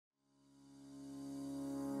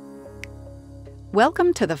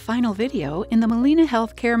Welcome to the final video in the Molina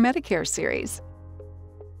Healthcare Medicare series.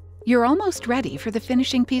 You're almost ready for the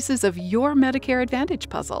finishing pieces of your Medicare Advantage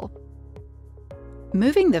puzzle.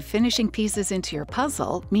 Moving the finishing pieces into your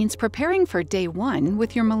puzzle means preparing for day one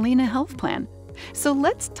with your Molina Health Plan. So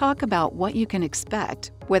let's talk about what you can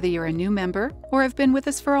expect, whether you're a new member or have been with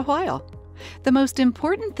us for a while. The most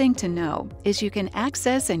important thing to know is you can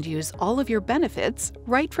access and use all of your benefits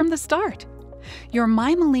right from the start. Your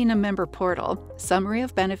My Molina member portal, summary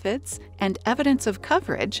of benefits, and evidence of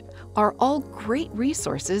coverage are all great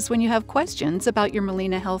resources when you have questions about your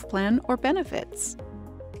Molina Health Plan or benefits.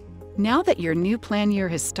 Now that your new plan year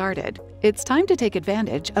has started, it's time to take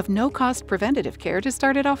advantage of no-cost preventative care to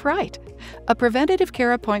start it off right. A preventative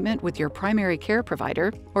care appointment with your primary care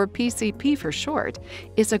provider, or PCP for short,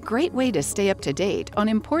 is a great way to stay up to date on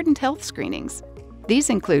important health screenings.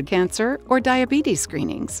 These include cancer or diabetes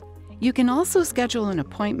screenings. You can also schedule an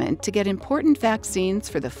appointment to get important vaccines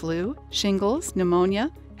for the flu, shingles, pneumonia,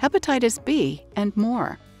 hepatitis B, and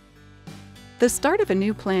more. The start of a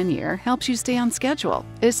new plan year helps you stay on schedule,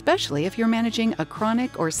 especially if you're managing a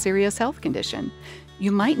chronic or serious health condition.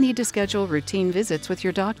 You might need to schedule routine visits with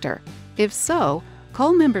your doctor. If so,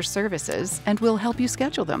 call Member Services and we'll help you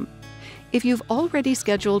schedule them. If you've already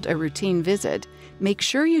scheduled a routine visit, make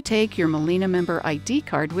sure you take your Molina member ID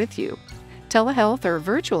card with you. Telehealth or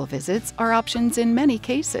virtual visits are options in many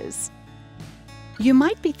cases. You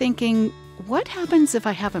might be thinking, what happens if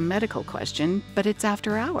I have a medical question, but it's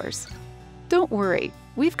after hours? Don't worry,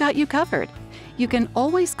 we've got you covered. You can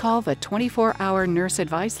always call the 24-hour nurse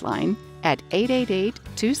advice line at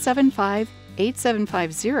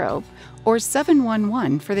 888-275-8750 or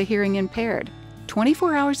 711 for the hearing impaired,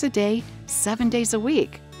 24 hours a day, 7 days a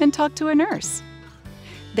week, and talk to a nurse.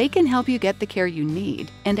 They can help you get the care you need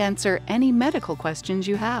and answer any medical questions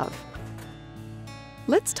you have.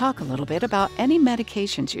 Let's talk a little bit about any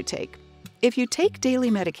medications you take. If you take daily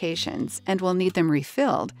medications and will need them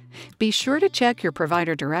refilled, be sure to check your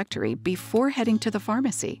provider directory before heading to the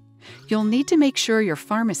pharmacy. You'll need to make sure your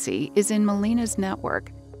pharmacy is in Molina's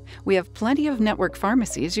network. We have plenty of network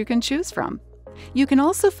pharmacies you can choose from. You can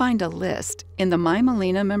also find a list in the My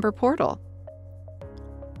Molina member portal.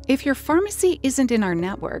 If your pharmacy isn't in our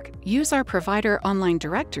network, use our provider online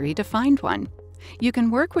directory to find one. You can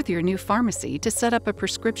work with your new pharmacy to set up a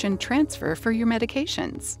prescription transfer for your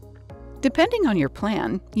medications. Depending on your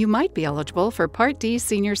plan, you might be eligible for Part D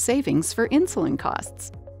senior savings for insulin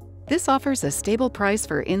costs. This offers a stable price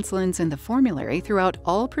for insulins in the formulary throughout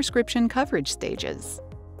all prescription coverage stages.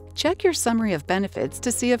 Check your summary of benefits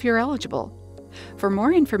to see if you're eligible. For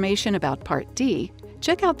more information about Part D,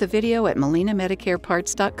 check out the video at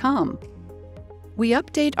molinamedicareparts.com. We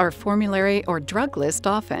update our formulary or drug list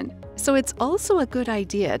often, so it's also a good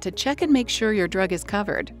idea to check and make sure your drug is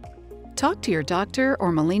covered. Talk to your doctor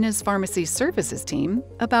or Molina's Pharmacy Services team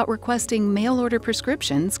about requesting mail-order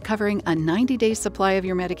prescriptions covering a 90-day supply of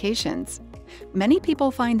your medications. Many people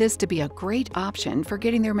find this to be a great option for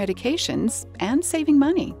getting their medications and saving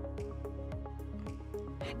money.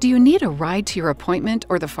 Do you need a ride to your appointment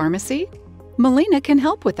or the pharmacy? Molina can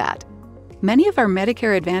help with that. Many of our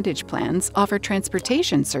Medicare Advantage plans offer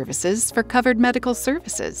transportation services for covered medical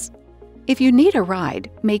services. If you need a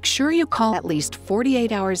ride, make sure you call at least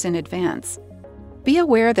 48 hours in advance. Be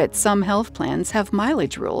aware that some health plans have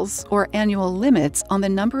mileage rules or annual limits on the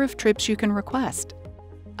number of trips you can request.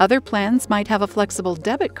 Other plans might have a flexible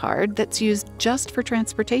debit card that's used just for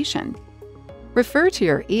transportation. Refer to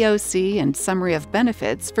your EOC and summary of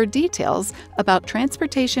benefits for details about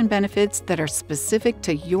transportation benefits that are specific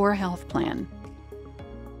to your health plan.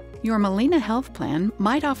 Your Molina Health Plan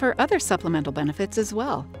might offer other supplemental benefits as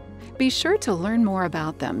well. Be sure to learn more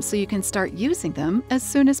about them so you can start using them as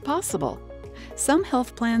soon as possible. Some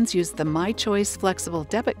health plans use the My Choice flexible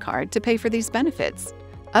debit card to pay for these benefits.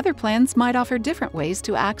 Other plans might offer different ways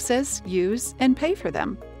to access, use, and pay for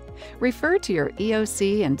them. Refer to your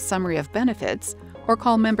EOC and summary of benefits or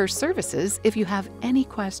call Member Services if you have any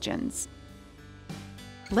questions.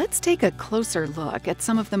 Let's take a closer look at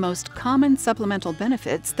some of the most common supplemental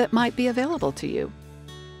benefits that might be available to you.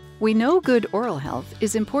 We know good oral health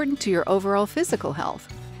is important to your overall physical health.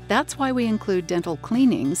 That's why we include dental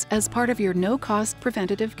cleanings as part of your no-cost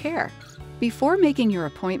preventative care. Before making your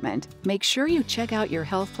appointment, make sure you check out your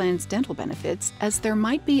health plan's dental benefits, as there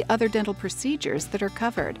might be other dental procedures that are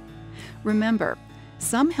covered. Remember,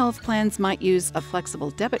 some health plans might use a flexible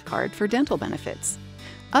debit card for dental benefits.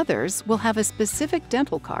 Others will have a specific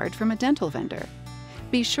dental card from a dental vendor.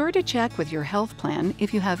 Be sure to check with your health plan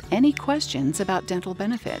if you have any questions about dental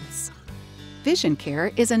benefits. Vision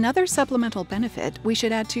care is another supplemental benefit we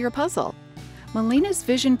should add to your puzzle. Molina's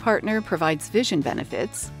Vision Partner provides vision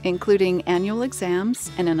benefits, including annual exams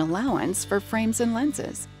and an allowance for frames and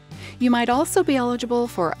lenses. You might also be eligible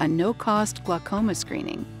for a no-cost glaucoma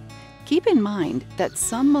screening. Keep in mind that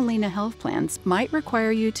some Molina health plans might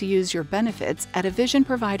require you to use your benefits at a vision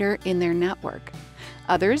provider in their network.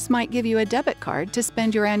 Others might give you a debit card to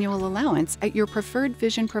spend your annual allowance at your preferred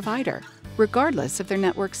vision provider, regardless of their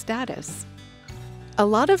network status. A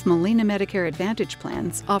lot of Molina Medicare Advantage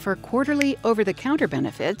plans offer quarterly over-the-counter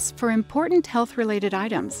benefits for important health-related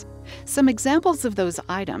items. Some examples of those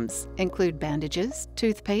items include bandages,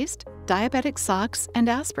 toothpaste, diabetic socks, and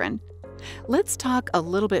aspirin. Let's talk a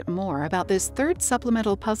little bit more about this third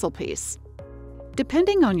supplemental puzzle piece.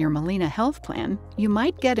 Depending on your Molina health plan, you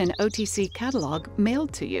might get an OTC catalog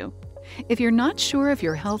mailed to you. If you're not sure if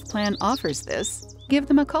your health plan offers this, give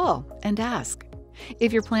them a call and ask.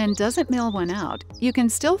 If your plan doesn't mail one out, you can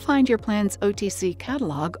still find your plan's OTC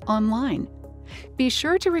catalog online. Be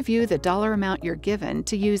sure to review the dollar amount you're given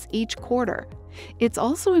to use each quarter. It's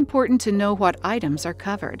also important to know what items are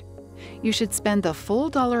covered. You should spend the full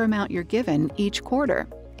dollar amount you're given each quarter.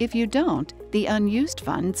 If you don't, the unused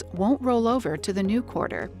funds won't roll over to the new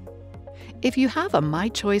quarter. If you have a My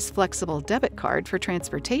Choice flexible debit card for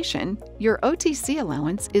transportation, your OTC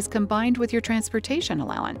allowance is combined with your transportation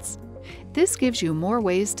allowance. This gives you more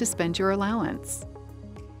ways to spend your allowance.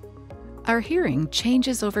 Our hearing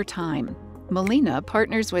changes over time. Molina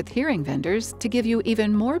partners with hearing vendors to give you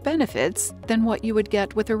even more benefits than what you would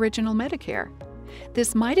get with original Medicare.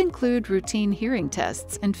 This might include routine hearing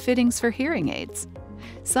tests and fittings for hearing aids.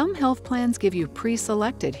 Some health plans give you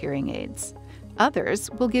pre-selected hearing aids. Others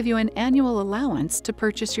will give you an annual allowance to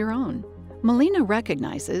purchase your own. Molina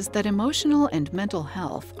recognizes that emotional and mental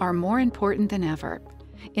health are more important than ever.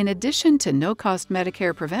 In addition to no-cost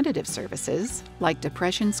Medicare preventative services, like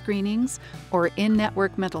depression screenings or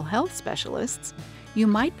in-network mental health specialists, you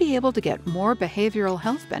might be able to get more behavioral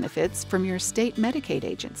health benefits from your state Medicaid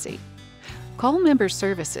agency. Call Member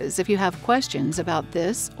Services if you have questions about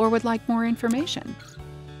this or would like more information.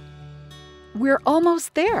 We're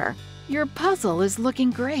almost there! Your puzzle is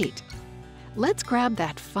looking great! Let's grab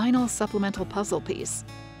that final supplemental puzzle piece.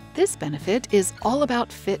 This benefit is all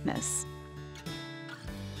about fitness.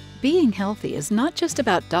 Being healthy is not just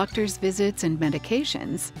about doctor's visits and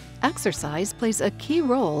medications. Exercise plays a key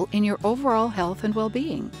role in your overall health and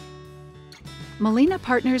well-being. Molina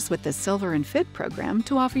partners with the Silver and Fit program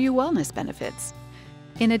to offer you wellness benefits.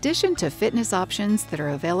 In addition to fitness options that are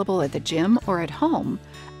available at the gym or at home,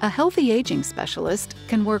 a healthy aging specialist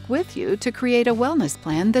can work with you to create a wellness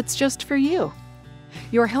plan that's just for you.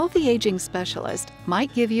 Your healthy aging specialist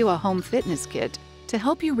might give you a home fitness kit to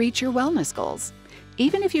help you reach your wellness goals,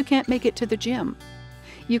 even if you can't make it to the gym.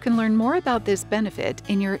 You can learn more about this benefit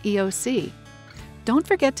in your EOC. Don't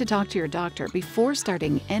forget to talk to your doctor before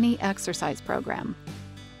starting any exercise program.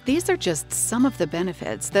 These are just some of the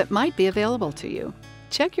benefits that might be available to you.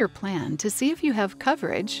 Check your plan to see if you have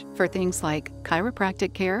coverage for things like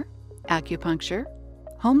chiropractic care, acupuncture,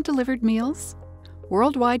 home-delivered meals,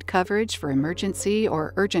 worldwide coverage for emergency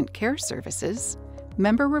or urgent care services,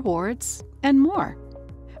 member rewards, and more.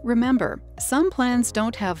 Remember, some plans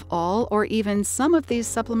don't have all or even some of these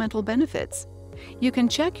supplemental benefits. You can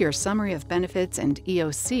check your summary of benefits and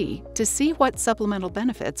EOC to see what supplemental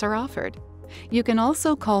benefits are offered. You can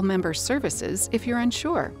also call Member Services if you're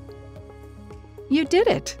unsure. You did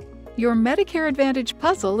it! Your Medicare Advantage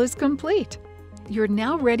puzzle is complete. You're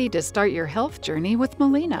now ready to start your health journey with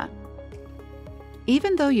Molina.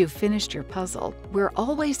 Even though you've finished your puzzle, we're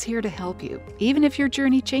always here to help you, even if your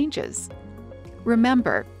journey changes.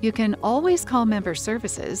 Remember, you can always call Member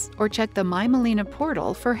Services or check the My Molina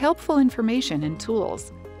portal for helpful information and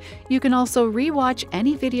tools. You can also re-watch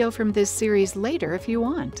any video from this series later if you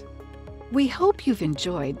want. We hope you've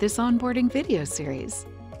enjoyed this onboarding video series.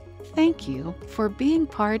 Thank you for being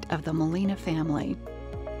part of the Molina family.